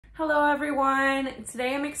Hello everyone.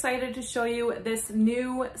 Today I'm excited to show you this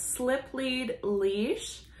new slip lead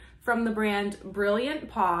leash from the brand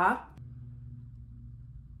Brilliant Paw.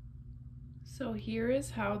 So here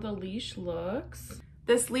is how the leash looks.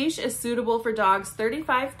 This leash is suitable for dogs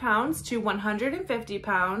 35 pounds to 150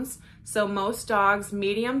 pounds. So most dogs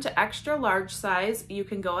medium to extra large size, you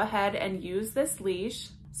can go ahead and use this leash.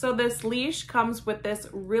 So this leash comes with this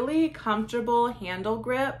really comfortable handle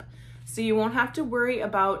grip. So you won't have to worry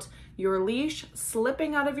about your leash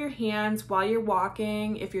slipping out of your hands while you're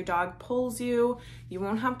walking. If your dog pulls you, you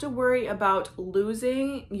won't have to worry about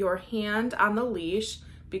losing your hand on the leash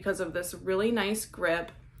because of this really nice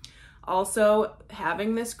grip. Also,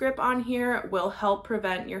 having this grip on here will help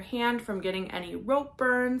prevent your hand from getting any rope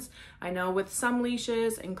burns. I know with some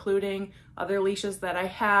leashes, including other leashes that I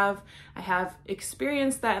have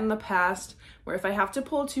experienced that in the past, where if I have to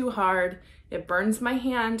pull too hard, it burns my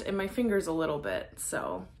hand and my fingers a little bit.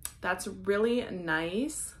 So that's really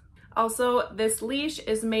nice. Also, this leash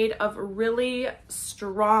is made of really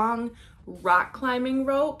strong rock climbing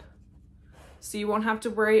rope. So you won't have to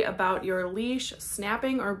worry about your leash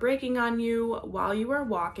snapping or breaking on you while you are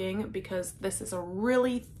walking because this is a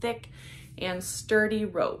really thick and sturdy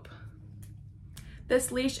rope.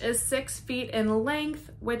 This leash is 6 feet in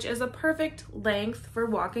length, which is a perfect length for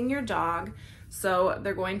walking your dog. So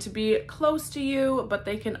they're going to be close to you, but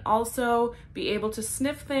they can also be able to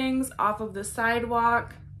sniff things off of the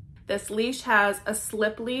sidewalk. This leash has a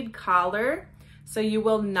slip lead collar, so you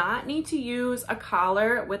will not need to use a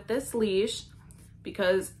collar with this leash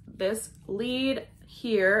because this lead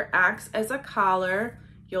here acts as a collar.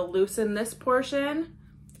 You'll loosen this portion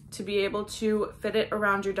to be able to fit it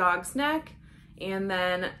around your dog's neck and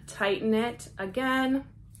then tighten it again.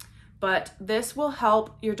 But this will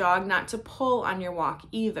help your dog not to pull on your walk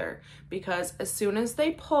either, because as soon as they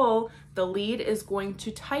pull, the lead is going to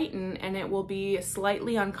tighten and it will be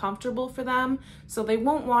slightly uncomfortable for them. So they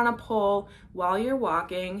won't want to pull while you're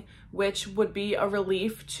walking, which would be a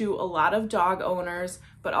relief to a lot of dog owners,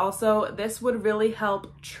 but also this would really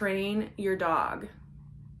help train your dog.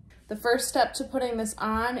 The first step to putting this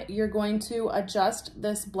on, you're going to adjust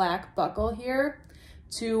this black buckle here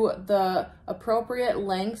to the appropriate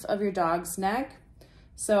length of your dog's neck.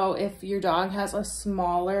 So if your dog has a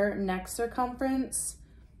smaller neck circumference,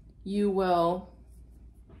 you will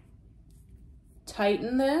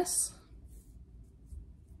tighten this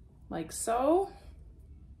like so.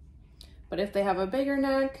 But if they have a bigger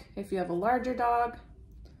neck, if you have a larger dog,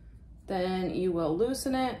 then you will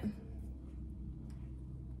loosen it.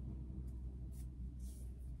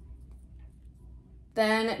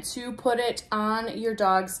 Then to put it on your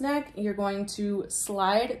dog's neck, you're going to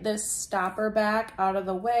slide this stopper back out of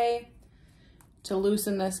the way to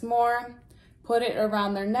loosen this more. Put it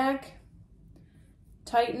around their neck,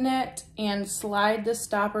 tighten it, and slide the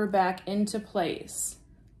stopper back into place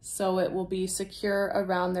so it will be secure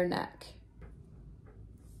around their neck.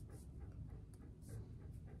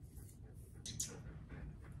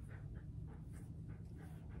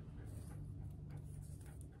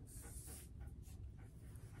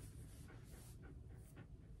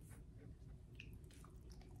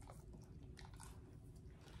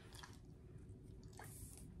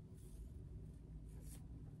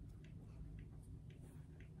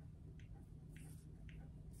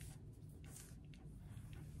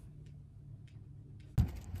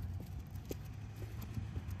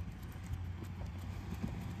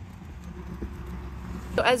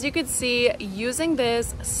 So as you can see, using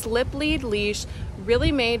this slip lead leash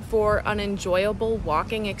really made for an enjoyable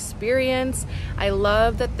walking experience. I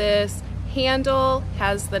love that this handle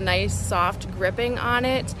has the nice soft gripping on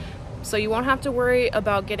it, so you won't have to worry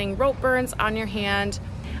about getting rope burns on your hand.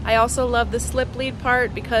 I also love the slip lead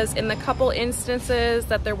part because in the couple instances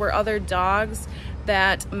that there were other dogs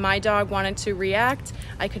that my dog wanted to react,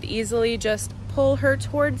 I could easily just pull her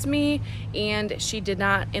towards me and she did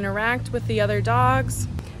not interact with the other dogs.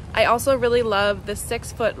 I also really love the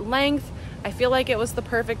 6 foot length. I feel like it was the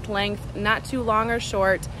perfect length, not too long or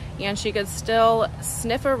short, and she could still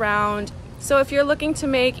sniff around. So if you're looking to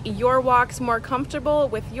make your walks more comfortable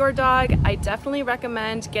with your dog, I definitely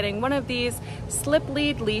recommend getting one of these slip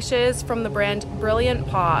lead leashes from the brand Brilliant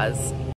Paws.